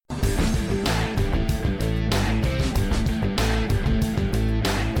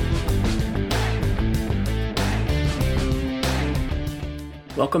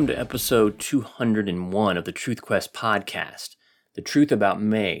Welcome to episode 201 of the Truth Quest podcast, the truth about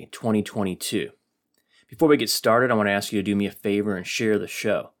May 2022. Before we get started, I want to ask you to do me a favor and share the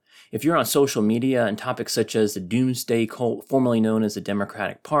show. If you're on social media and topics such as the doomsday cult, formerly known as the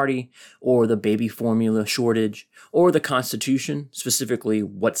Democratic Party, or the baby formula shortage, or the Constitution, specifically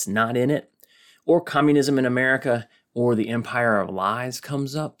what's not in it, or communism in America, or the Empire of Lies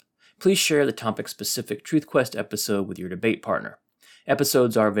comes up, please share the topic-specific Truth Quest episode with your debate partner.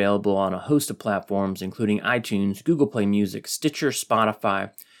 Episodes are available on a host of platforms, including iTunes, Google Play Music, Stitcher,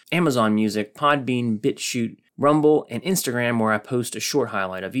 Spotify, Amazon Music, Podbean, BitChute, Rumble, and Instagram, where I post a short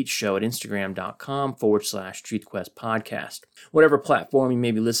highlight of each show at instagram.com/TruthQuestPodcast. Whatever platform you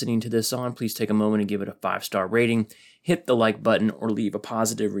may be listening to this on, please take a moment and give it a 5-star rating, hit the like button, or leave a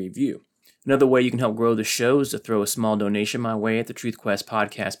positive review. Another way you can help grow the show is to throw a small donation my way at the Truth Quest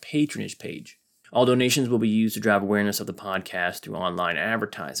Podcast patronage page. All donations will be used to drive awareness of the podcast through online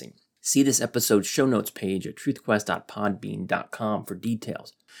advertising. See this episode's show notes page at truthquest.podbean.com for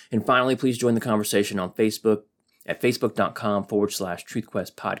details. And finally, please join the conversation on Facebook at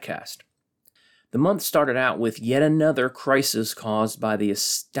facebook.com/truthquestpodcast. The month started out with yet another crisis caused by the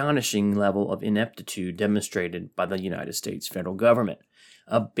astonishing level of ineptitude demonstrated by the United States federal government.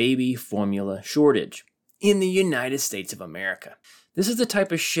 A baby formula shortage in the United States of America. This is the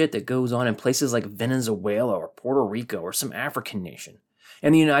type of shit that goes on in places like Venezuela or Puerto Rico or some African nation.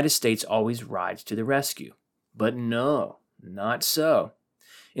 And the United States always rides to the rescue. But no, not so.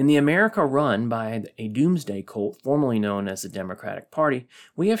 In the America run by a doomsday cult formerly known as the Democratic Party,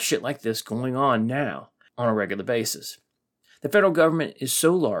 we have shit like this going on now on a regular basis. The federal government is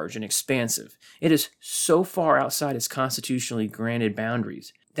so large and expansive, it is so far outside its constitutionally granted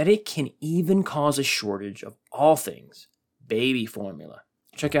boundaries, that it can even cause a shortage of all things, baby formula.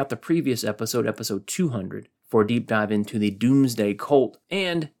 Check out the previous episode 200, for a deep dive into the doomsday cult,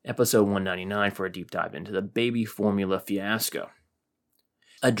 and episode 199 for a deep dive into the baby formula fiasco.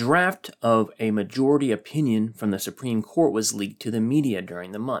 A draft of a majority opinion from the Supreme Court was leaked to the media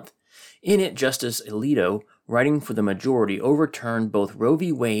during the month. In it, Justice Alito, writing for the majority, overturned both Roe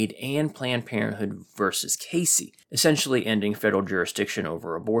v. Wade and Planned Parenthood versus Casey, essentially ending federal jurisdiction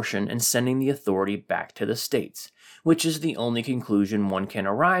over abortion and sending the authority back to the states, which is the only conclusion one can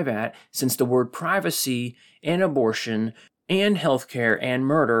arrive at since the word privacy and abortion and healthcare and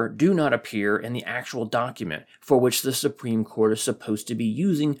murder do not appear in the actual document for which the Supreme Court is supposed to be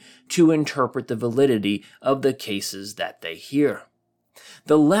using to interpret the validity of the cases that they hear.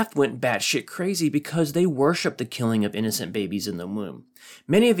 The left went batshit crazy because they worship the killing of innocent babies in the womb.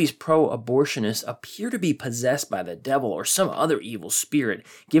 Many of these pro-abortionists appear to be possessed by the devil or some other evil spirit,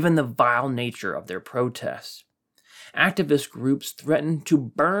 given the vile nature of their protests. Activist groups threaten to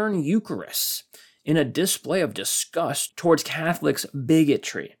burn Eucharists in a display of disgust towards Catholics'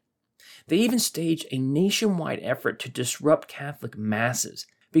 bigotry. They even staged a nationwide effort to disrupt Catholic masses,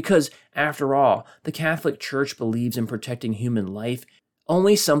 because, after all, the Catholic Church believes in protecting human life,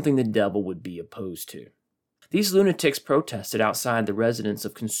 only something the devil would be opposed to. These lunatics protested outside the residence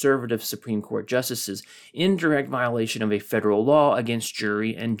of conservative Supreme Court justices in direct violation of a federal law against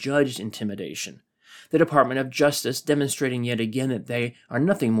jury and judge intimidation. The Department of Justice, demonstrating yet again that they are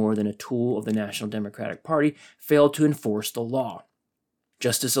nothing more than a tool of the National Democratic Party, failed to enforce the law.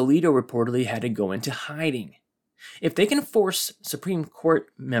 Justice Alito reportedly had to go into hiding. If they can force Supreme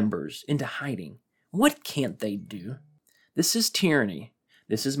Court members into hiding, what can't they do? This is tyranny.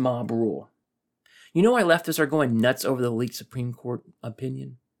 This is mob rule. You know why leftists are going nuts over the leaked Supreme Court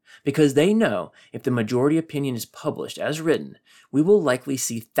opinion? Because they know if the majority opinion is published as written, we will likely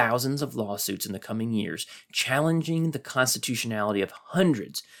see thousands of lawsuits in the coming years challenging the constitutionality of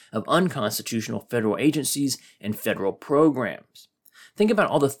hundreds of unconstitutional federal agencies and federal programs. Think about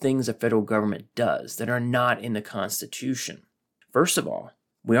all the things the federal government does that are not in the Constitution. First of all,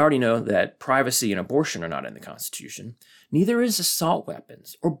 we already know that privacy and abortion are not in the Constitution. Neither is assault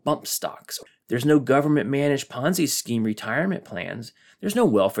weapons or bump stocks. There's no government-managed Ponzi scheme retirement plans. There's no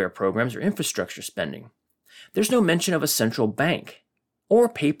welfare programs or infrastructure spending. There's no mention of a central bank or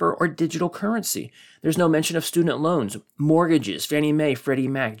paper or digital currency. There's no mention of student loans, mortgages, Fannie Mae, Freddie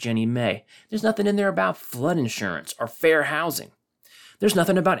Mac, Ginnie Mae. There's nothing in there about flood insurance or fair housing. There's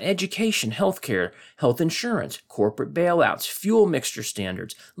nothing about education, healthcare, health insurance, corporate bailouts, fuel mixture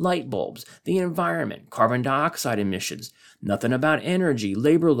standards, light bulbs, the environment, carbon dioxide emissions. Nothing about energy,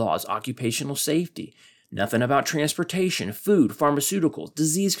 labor laws, occupational safety. Nothing about transportation, food, pharmaceuticals,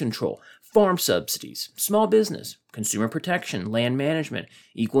 disease control, farm subsidies, small business, consumer protection, land management,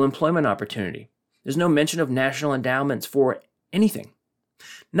 equal employment opportunity. There's no mention of national endowments for anything.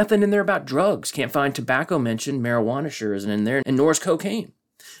 Nothing in there about drugs. Can't find tobacco mentioned. Marijuana sure isn't in there, and nor is cocaine.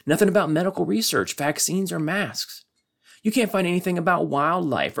 Nothing about medical research, vaccines, or masks. You can't find anything about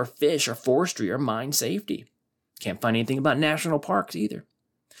wildlife or fish or forestry or mine safety. Can't find anything about national parks either.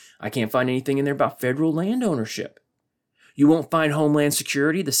 I can't find anything in there about federal land ownership. You won't find Homeland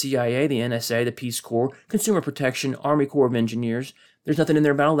Security, the CIA, the NSA, the Peace Corps, Consumer Protection, Army Corps of Engineers. There's nothing in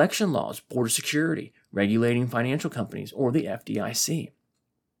there about election laws, border security, regulating financial companies, or the FDIC.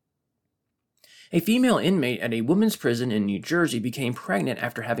 A female inmate at a women's prison in New Jersey became pregnant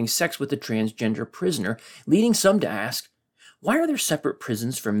after having sex with a transgender prisoner, leading some to ask, why are there separate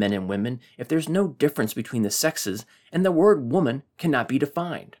prisons for men and women if there's no difference between the sexes and the word woman cannot be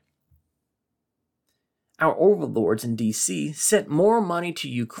defined? Our overlords in D.C. sent more money to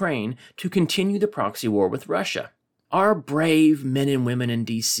Ukraine to continue the proxy war with Russia. Our brave men and women in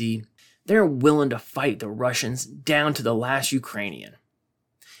D.C., they're willing to fight the Russians down to the last Ukrainian.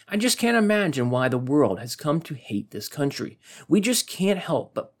 I just can't imagine why the world has come to hate this country. We just can't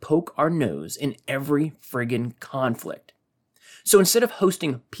help but poke our nose in every friggin' conflict. So instead of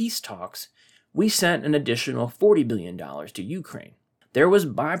hosting peace talks, we sent an additional $40 billion to Ukraine. There was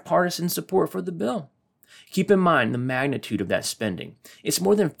bipartisan support for the bill. Keep in mind the magnitude of that spending. It's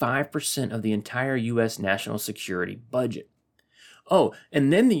more than 5% of the entire U.S. national security budget. Oh,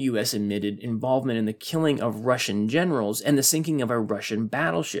 and then the U.S. admitted involvement in the killing of Russian generals and the sinking of a Russian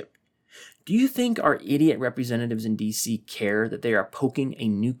battleship. Do you think our idiot representatives in D.C. care that they are poking a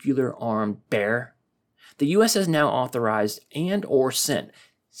nuclear-armed bear? The U.S. has now authorized and or sent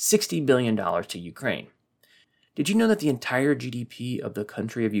 $60 billion to Ukraine. Did you know that the entire GDP of the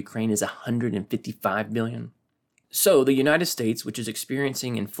country of Ukraine is $155 billion? So, the United States, which is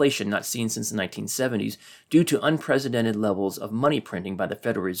experiencing inflation not seen since the 1970s due to unprecedented levels of money printing by the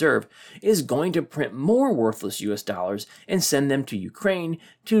Federal Reserve, is going to print more worthless US dollars and send them to Ukraine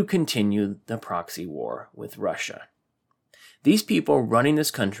to continue the proxy war with Russia. These people running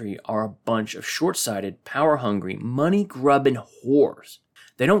this country are a bunch of short-sighted, power-hungry, money-grubbing whores.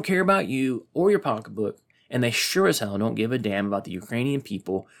 They don't care about you or your pocketbook, and they sure as hell don't give a damn about the Ukrainian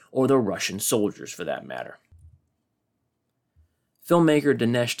people or the Russian soldiers for that matter. Filmmaker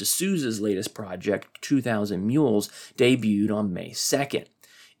Dinesh D'Souza's latest project, 2,000 Mules, debuted on May 2nd.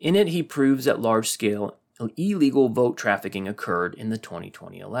 In it, he proves that large-scale illegal vote trafficking occurred in the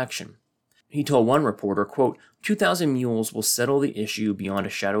 2020 election. He told one reporter, quote, 2,000 Mules will settle the issue beyond a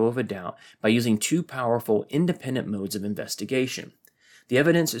shadow of a doubt by using two powerful, independent modes of investigation. The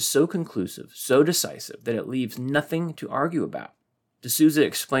evidence is so conclusive, so decisive, that it leaves nothing to argue about. D'Souza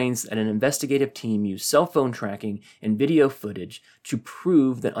explains that an investigative team used cell phone tracking and video footage to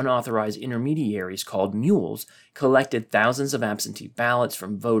prove that unauthorized intermediaries called mules collected thousands of absentee ballots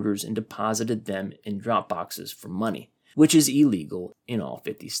from voters and deposited them in drop boxes for money, which is illegal in all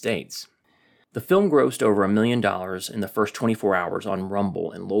 50 states. The film grossed over $1 million in the first 24 hours on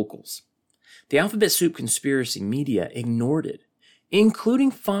Rumble and locals. The Alphabet Soup conspiracy media ignored it,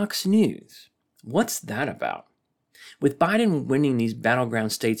 including Fox News. What's that about? With Biden winning these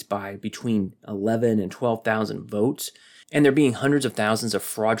battleground states by between 11 and 12,000 votes, and there being hundreds of thousands of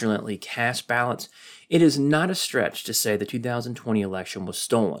fraudulently cast ballots, it is not a stretch to say the 2020 election was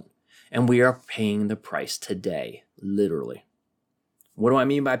stolen, and we are paying the price today, literally. What do I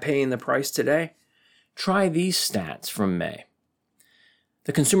mean by paying the price today? Try these stats from May.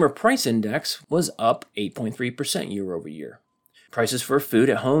 The Consumer Price Index was up 8.3% year over year. Prices for food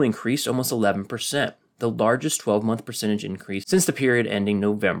at home increased almost 11%. The largest 12-month percentage increase since the period ending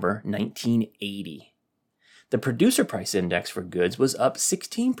November 1980. The Producer Price Index for goods was up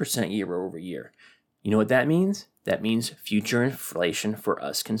 16% year over year. You know what that means? That means future inflation for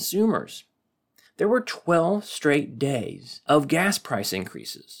us consumers. There were 12 straight days of gas price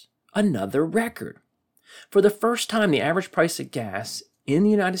increases, another record. For the first time, the average price of gas in the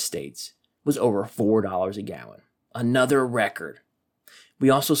United States was over $4 a gallon, another record. We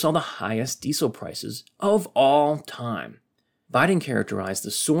also saw the highest diesel prices of all time. Biden characterized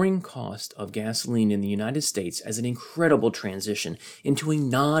the soaring cost of gasoline in the United States as an incredible transition into a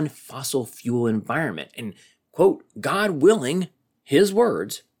non-fossil fuel environment and, quote, God willing, his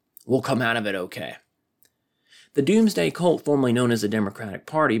words, we'll come out of it okay. The doomsday cult, formerly known as the Democratic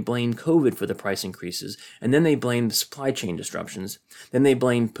Party, blamed COVID for the price increases, and then they blamed the supply chain disruptions. Then they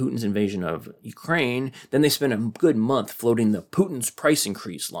blamed Putin's invasion of Ukraine. Then they spent a good month floating the Putin's price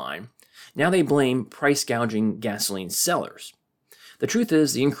increase line. Now they blame price gouging gasoline sellers. The truth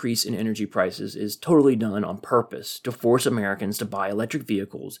is, the increase in energy prices is totally done on purpose to force Americans to buy electric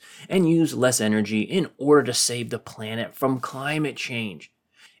vehicles and use less energy in order to save the planet from climate change.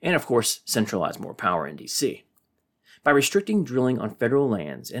 And of course, centralize more power in D.C. By restricting drilling on federal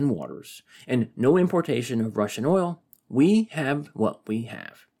lands and waters, and no importation of Russian oil, we have what we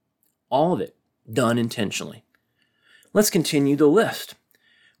have. All of it done intentionally. Let's continue the list.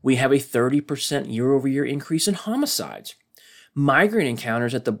 We have a 30% year-over-year increase in homicides. Migrant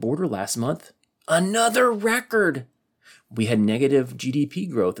encounters at the border last month, another record. We had negative GDP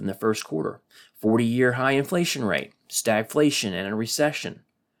growth in the first quarter, 40-year high inflation rate, stagflation, and a recession.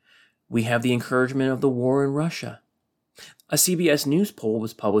 We have the encouragement of the war in Russia. A CBS News poll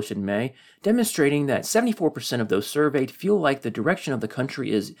was published in May demonstrating that 74% of those surveyed feel like the direction of the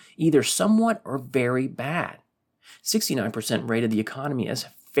country is either somewhat or very bad. 69% rated the economy as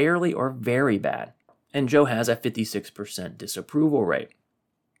fairly or very bad, and Joe has a 56% disapproval rate.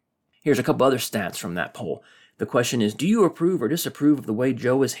 Here's a couple other stats from that poll. The question is, do you approve or disapprove of the way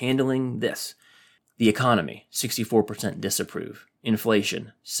Joe is handling this? The economy, 64% disapprove.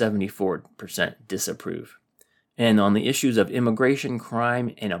 Inflation, 74% disapprove. And on the issues of immigration,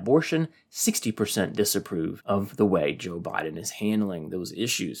 crime, and abortion, 60% disapprove of the way Joe Biden is handling those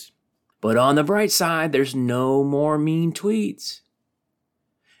issues. But on the bright side, there's no more mean tweets.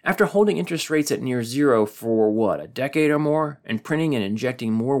 After holding interest rates at near zero for, a decade or more, and printing and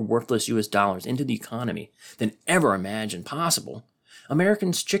injecting more worthless US dollars into the economy than ever imagined possible,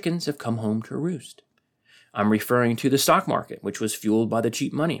 Americans' chickens have come home to roost. I'm referring to the stock market, which was fueled by the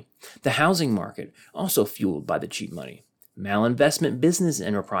cheap money, the housing market, also fueled by the cheap money, malinvestment business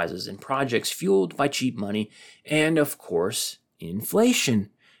enterprises and projects fueled by cheap money, and, of course,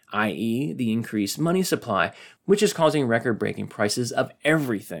 inflation, i.e. the increased money supply, which is causing record-breaking prices of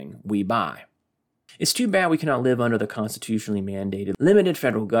everything we buy. It's too bad we cannot live under the constitutionally mandated limited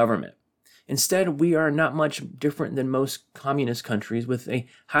federal government. Instead, we are not much different than most communist countries with a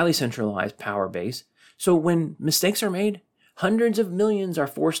highly centralized power base, so when mistakes are made, hundreds of millions are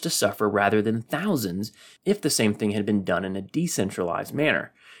forced to suffer rather than thousands if the same thing had been done in a decentralized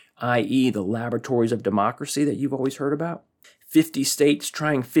manner, i.e. the laboratories of democracy that you've always heard about. 50 states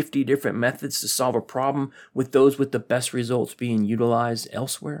trying 50 different methods to solve a problem, with those with the best results being utilized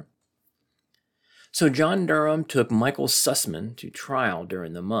elsewhere. So John Durham took Michael Sussman to trial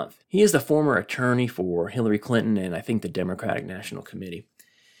during the month. He is the former attorney for Hillary Clinton and I think the Democratic National Committee.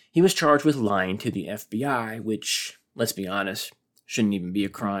 He was charged with lying to the FBI, which, let's be honest, shouldn't even be a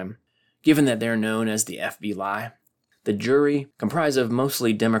crime, given that they're known as the FBI. The jury, comprised of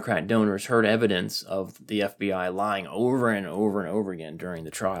mostly Democrat donors, heard evidence of the FBI lying over and over and over again during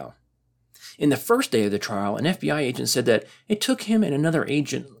the trial. In the first day of the trial, an FBI agent said that it took him and another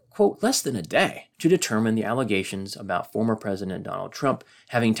agent, quote, less than a day to determine the allegations about former President Donald Trump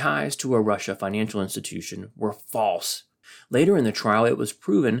having ties to a Russia financial institution were false. Later in the trial, it was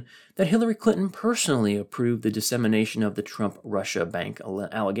proven that Hillary Clinton personally approved the dissemination of the Trump-Russia bank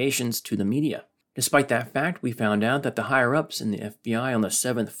allegations to the media. Despite that fact, we found out that the higher-ups in the FBI on the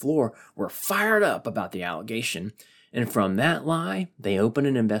 7th floor were fired up about the allegation, and from that lie, they opened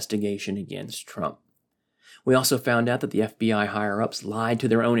an investigation against Trump. We also found out that the FBI higher-ups lied to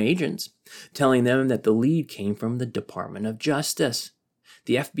their own agents, telling them that the lead came from the Department of Justice.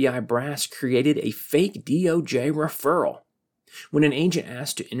 The FBI brass created a fake DOJ referral. When an agent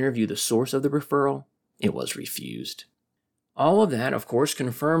asked to interview the source of the referral, it was refused. All of that, of course,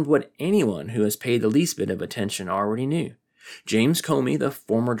 confirmed what anyone who has paid the least bit of attention already knew. James Comey, the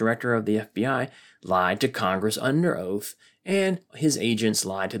former director of the FBI, lied to Congress under oath, and his agents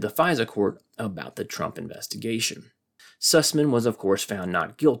lied to the FISA court about the Trump investigation. Sussman was, of course, found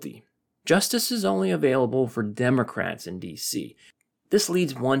not guilty. Justice is only available for Democrats in D.C. This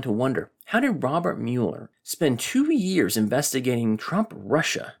leads one to wonder, how did Robert Mueller spend 2 years investigating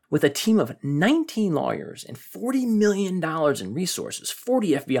Trump-Russia with a team of 19 lawyers and $40 million in resources,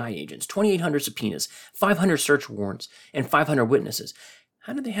 40 FBI agents, 2,800 subpoenas, 500 search warrants, and 500 witnesses?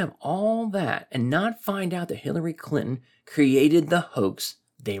 How did they have all that and not find out that Hillary Clinton created the hoax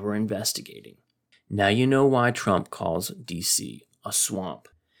they were investigating? Now you know why Trump calls D.C. a swamp.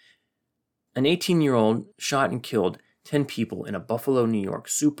 An 18-year-old shot and killed 10 people in a Buffalo, New York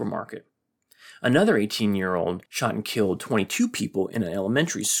supermarket. Another 18-year-old shot and killed 22 people in an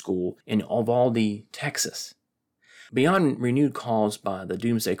elementary school in Uvalde, Texas. Beyond renewed calls by the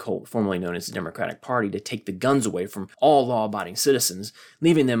Doomsday Cult, formerly known as the Democratic Party, to take the guns away from all law-abiding citizens,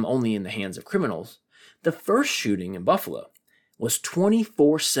 leaving them only in the hands of criminals, the first shooting in Buffalo was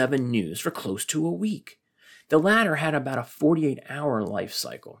 24/7 news for close to a week. The latter had about a 48-hour life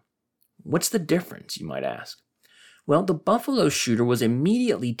cycle. What's the difference, you might ask? Well, the Buffalo shooter was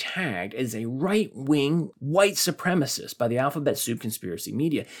immediately tagged as a right-wing white supremacist by the Alphabet Soup conspiracy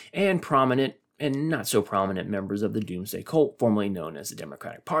media and prominent and not so prominent members of the Doomsday Cult, formerly known as the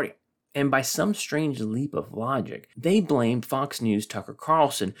Democratic Party. And by some strange leap of logic, they blamed Fox News' Tucker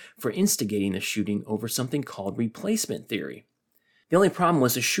Carlson for instigating the shooting over something called replacement theory. The only problem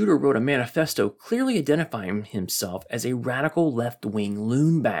was the shooter wrote a manifesto clearly identifying himself as a radical left-wing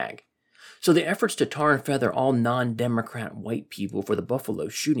loon bag. So the efforts to tar and feather all non-Democrat white people for the Buffalo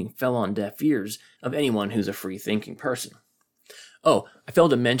shooting fell on deaf ears of anyone who's a free-thinking person. Oh, I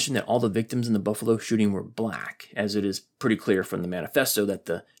failed to mention that all the victims in the Buffalo shooting were black, as it is pretty clear from the manifesto that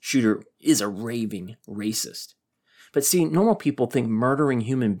the shooter is a raving racist. But see, normal people think murdering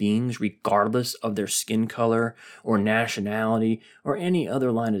human beings regardless of their skin color or nationality or any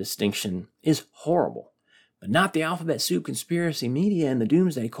other line of distinction is horrible. But not the alphabet soup conspiracy media and the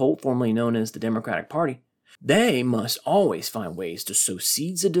doomsday cult formerly known as the Democratic Party. They must always find ways to sow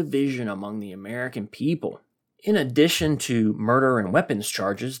seeds of division among the American people. In addition to murder and weapons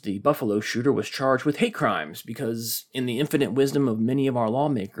charges, the Buffalo shooter was charged with hate crimes because, in the infinite wisdom of many of our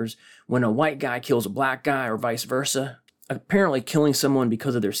lawmakers, when a white guy kills a black guy or vice versa, apparently killing someone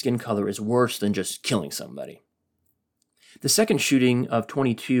because of their skin color is worse than just killing somebody. The second shooting of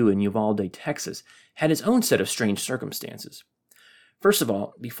 22 in Uvalde, Texas, had its own set of strange circumstances. First of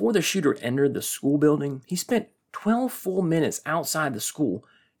all, before the shooter entered the school building, he spent 12 full minutes outside the school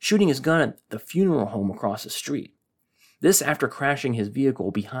shooting his gun at the funeral home across the street. This after crashing his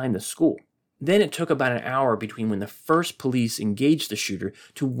vehicle behind the school. Then it took about an hour between when the first police engaged the shooter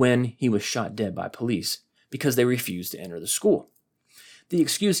to when he was shot dead by police, because they refused to enter the school. The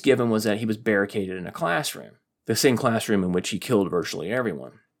excuse given was that he was barricaded in a classroom, the same classroom in which he killed virtually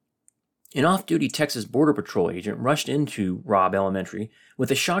everyone. An off-duty Texas Border Patrol agent rushed into Robb Elementary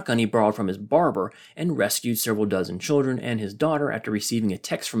with a shotgun he borrowed from his barber and rescued several dozen children and his daughter after receiving a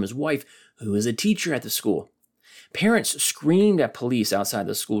text from his wife, who is a teacher at the school. Parents screamed at police outside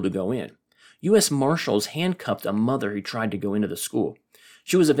the school to go in. U.S. Marshals handcuffed a mother who tried to go into the school.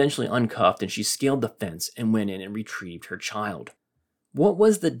 She was eventually uncuffed and she scaled the fence and went in and retrieved her child. What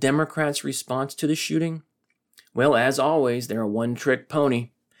was the Democrats' response to the shooting? Well, as always, they're a one-trick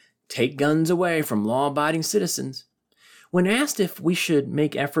pony. Take guns away from law-abiding citizens. When asked if we should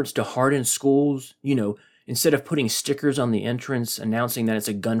make efforts to harden schools, instead of putting stickers on the entrance announcing that it's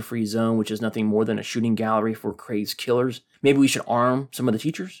a gun-free zone, which is nothing more than a shooting gallery for crazed killers, maybe we should arm some of the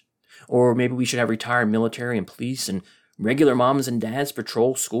teachers? Or maybe we should have retired military and police and regular moms and dads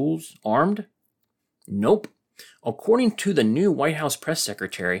patrol schools armed? Nope. According to the new White House press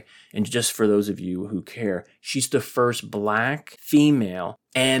secretary, and just for those of you who care, she's the first black female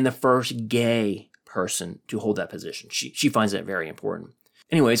and the first gay person to hold that position. She finds that very important.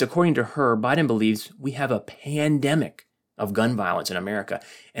 Anyways, according to her, Biden believes we have a pandemic of gun violence in America,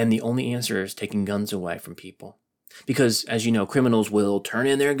 and the only answer is taking guns away from people. Because, as you know, criminals will turn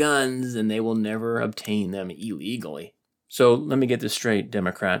in their guns and they will never obtain them illegally. So let me get this straight,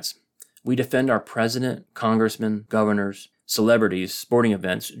 Democrats. We defend our president, congressmen, governors, celebrities, sporting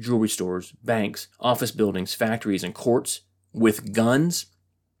events, jewelry stores, banks, office buildings, factories, and courts with guns.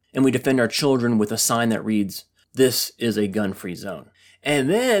 And we defend our children with a sign that reads, "This is a gun-free zone." And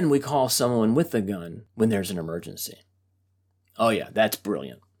then we call someone with a gun when there's an emergency. Oh yeah, that's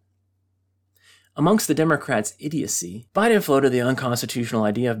brilliant. Amongst the Democrats' idiocy, Biden floated the unconstitutional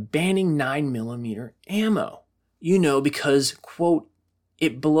idea of banning 9mm ammo. Because, quote,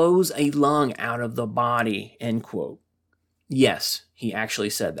 it blows a lung out of the body, end quote. Yes, he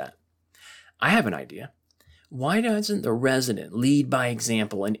actually said that. I have an idea. Why doesn't the president lead by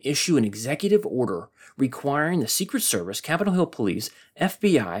example and issue an executive order requiring the Secret Service, Capitol Hill Police,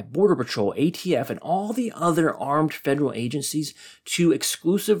 FBI, Border Patrol, ATF, and all the other armed federal agencies to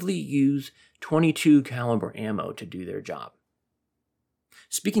exclusively use .22 caliber ammo to do their job?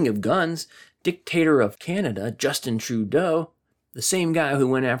 Speaking of guns, dictator of Canada, Justin Trudeau, the same guy who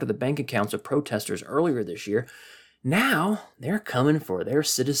went after the bank accounts of protesters earlier this year, now they're coming for their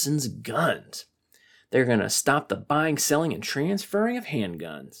citizens' guns. They're going to stop the buying, selling, and transferring of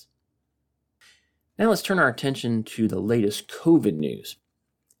handguns. Now let's turn our attention to the latest COVID news.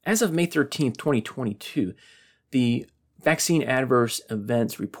 As of May 13th, 2022, the Vaccine Adverse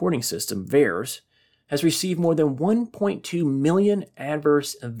Events Reporting System, VAERS, has received more than 1.2 million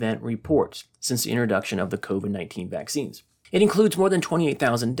adverse event reports since the introduction of the COVID-19 vaccines. It includes more than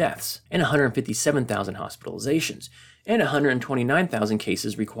 28,000 deaths and 157,000 hospitalizations and 129,000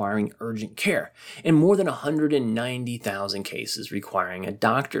 cases requiring urgent care and more than 190,000 cases requiring a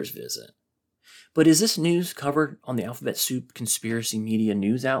doctor's visit. But is this news covered on the alphabet soup conspiracy media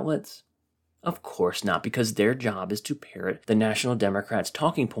news outlets? Of course not, because their job is to parrot the National Democrats'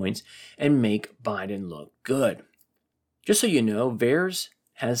 talking points and make Biden look good. Just so you know, VAERS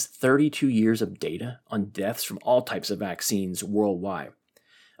has 32 years of data on deaths from all types of vaccines worldwide.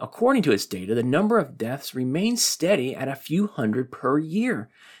 According to its data, the number of deaths remained steady at a few hundred per year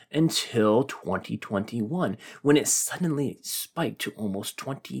until 2021, when it suddenly spiked to almost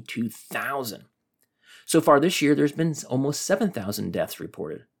 22,000. So far this year, there's been almost 7,000 deaths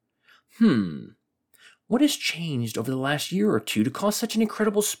reported. What has changed over the last year or two to cause such an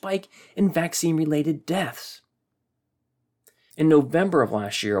incredible spike in vaccine-related deaths? In November of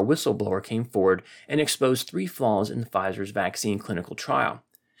last year, a whistleblower came forward and exposed 3 flaws in Pfizer's vaccine clinical trial.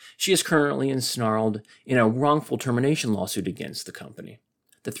 She is currently ensnarled in a wrongful termination lawsuit against the company.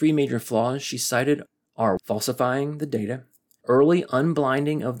 The 3 major flaws she cited are falsifying the data, early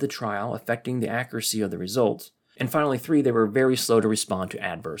unblinding of the trial affecting the accuracy of the results, and finally 3, they were very slow to respond to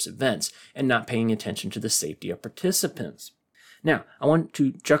adverse events and not paying attention to the safety of participants. Now, I want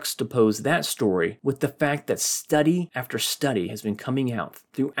to juxtapose that story with the fact that study after study has been coming out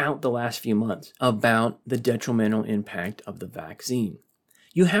throughout the last few months about the detrimental impact of the vaccine.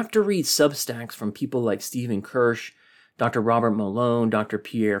 You have to read Substacks from people like Stephen Kirsch, Dr. Robert Malone, Dr.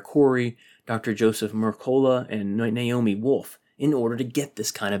 Pierre Kory, Dr. Joseph Mercola, and Naomi Wolf in order to get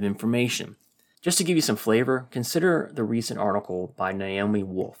this kind of information. Just to give you some flavor, consider the recent article by Naomi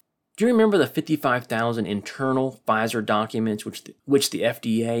Wolf. Do you remember the 55,000 internal Pfizer documents which the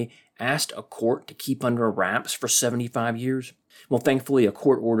FDA asked a court to keep under wraps for 75 years? Well, thankfully, a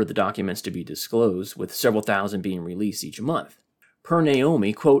court ordered the documents to be disclosed, with several thousand being released each month. Per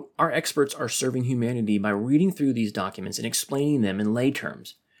Naomi, quote, "Our experts are serving humanity by reading through these documents and explaining them in lay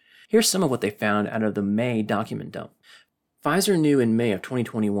terms." Here's some of what they found out of the May document dump. Pfizer knew in May of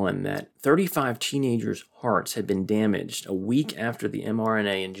 2021 that 35 teenagers' hearts had been damaged a week after the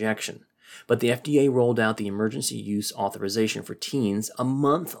mRNA injection, but the FDA rolled out the emergency use authorization for teens a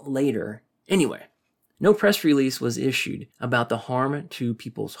month later anyway. No press release was issued about the harm to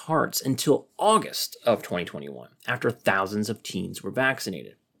people's hearts until August of 2021, after thousands of teens were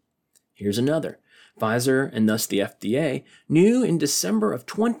vaccinated. Here's another. Pfizer, and thus the FDA, knew in December of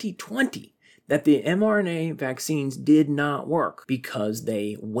 2020 that the mRNA vaccines did not work because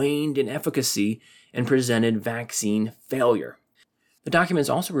they waned in efficacy and presented vaccine failure. The documents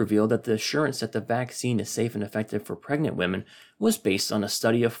also revealed that the assurance that the vaccine is safe and effective for pregnant women was based on a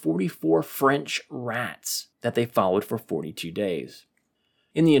study of 44 French rats that they followed for 42 days.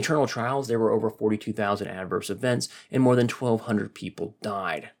 In the internal trials, there were over 42,000 adverse events and more than 1,200 people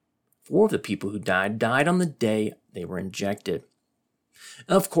died. 4 of the people who died on the day they were injected.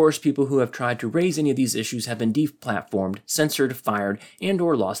 Of course, people who have tried to raise any of these issues have been deplatformed, censored, fired,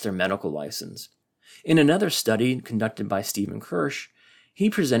 and/or lost their medical license. In another study conducted by Stephen Kirsch, he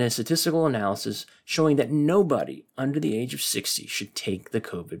presented statistical analysis showing that nobody under the age of 60 should take the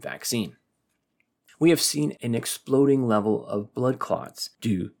COVID vaccine. We have seen an exploding level of blood clots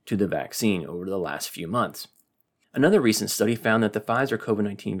due to the vaccine over the last few months. Another recent study found that the Pfizer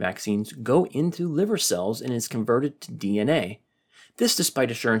COVID-19 vaccines go into liver cells and is converted to DNA. This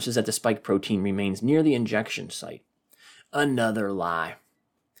despite assurances that the spike protein remains near the injection site. Another lie.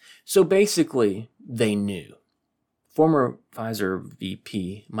 So basically, they knew. Former Pfizer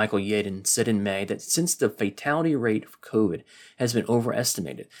VP Michael Yeadon said in May that since the fatality rate of COVID has been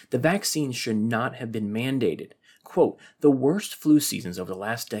overestimated, the vaccine should not have been mandated. Quote, "The worst flu seasons over the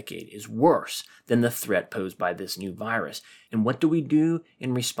last decade is worse than the threat posed by this new virus. And what do we do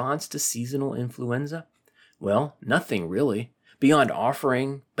in response to seasonal influenza? Well, nothing really, beyond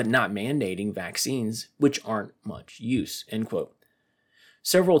offering but not mandating vaccines, which aren't much use," end quote.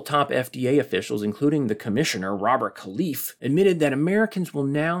 Several top FDA officials, including the commissioner, Robert Kalief, admitted that Americans will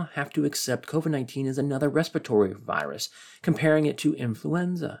now have to accept COVID-19 as another respiratory virus, comparing it to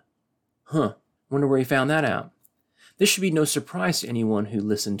influenza. Wonder where he found that out. This should be no surprise to anyone who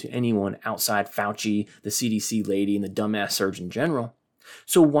listened to anyone outside Fauci, the CDC lady, and the dumbass Surgeon General.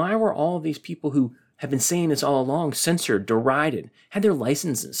 So why were all of these people who have been saying this all along censored, derided, had their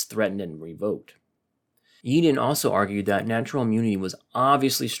licenses threatened and revoked? Yeadon also argued that natural immunity was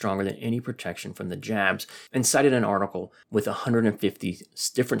obviously stronger than any protection from the jabs and cited an article with 150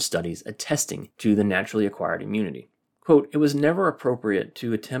 different studies attesting to the naturally acquired immunity. Quote, "It was never appropriate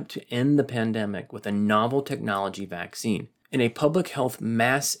to attempt to end the pandemic with a novel technology vaccine. In a public health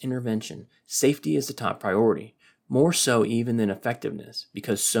mass intervention, safety is the top priority, more so even than effectiveness,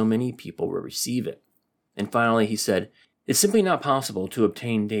 because so many people will receive it." And finally, he said, "It's simply not possible to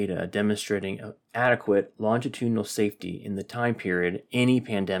obtain data demonstrating adequate longitudinal safety in the time period any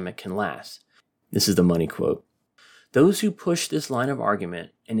pandemic can last." This is the money quote. Those who push this line of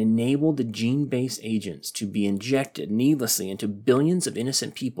argument and enable the gene-based agents to be injected needlessly into billions of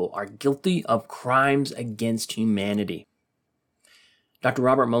innocent people are guilty of crimes against humanity. Dr.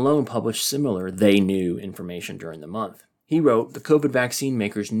 Robert Malone published similar "they knew" information during the month. He wrote, "The COVID vaccine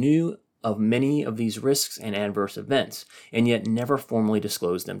makers knew of many of these risks and adverse events, and yet never formally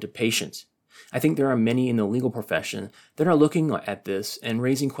disclosed them to patients. I think there are many in the legal profession that are looking at this and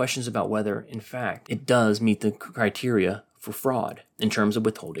raising questions about whether, in fact, it does meet the criteria for fraud in terms of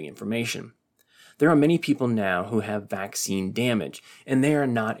withholding information. There are many people now who have vaccine damage, and they are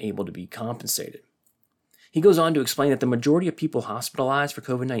not able to be compensated." He goes on to explain that the majority of people hospitalized for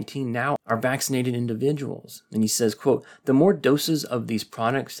COVID-19 now are vaccinated individuals. And he says, quote, "The more doses of these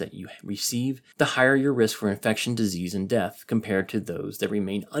products that you receive, the higher your risk for infection, disease, and death compared to those that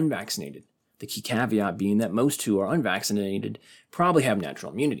remain unvaccinated. The key caveat being that most who are unvaccinated probably have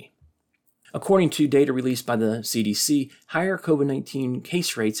natural immunity." According to data released by the CDC, higher COVID-19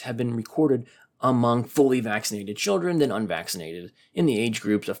 case rates have been recorded among fully vaccinated children than unvaccinated in the age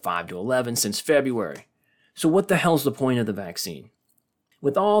groups of 5 to 11 since February. So what the hell's the point of the vaccine?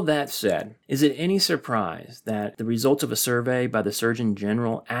 With all that said, is it any surprise that the results of a survey by the Surgeon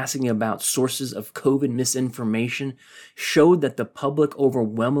General asking about sources of COVID misinformation showed that the public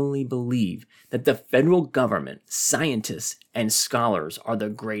overwhelmingly believe that the federal government, scientists, and scholars are the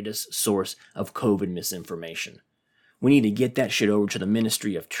greatest source of COVID misinformation? We need to get that shit over to the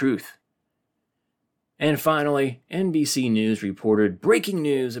Ministry of Truth. And finally, NBC News reported breaking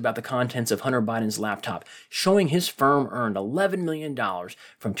news about the contents of Hunter Biden's laptop, showing his firm earned $11 million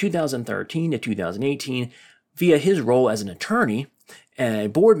from 2013 to 2018 via his role as an attorney and a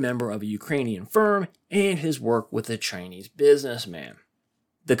board member of a Ukrainian firm and his work with a Chinese businessman.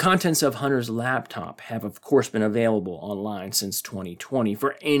 The contents of Hunter's laptop have, of course, been available online since 2020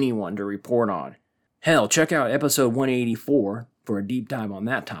 for anyone to report on. Hell, check out episode 184 for a deep dive on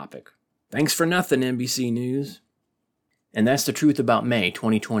that topic. Thanks for nothing, NBC News. And that's the truth about May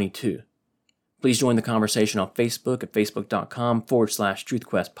 2022. Please join the conversation on Facebook at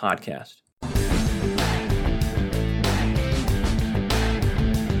facebook.com/TruthQuest Podcast.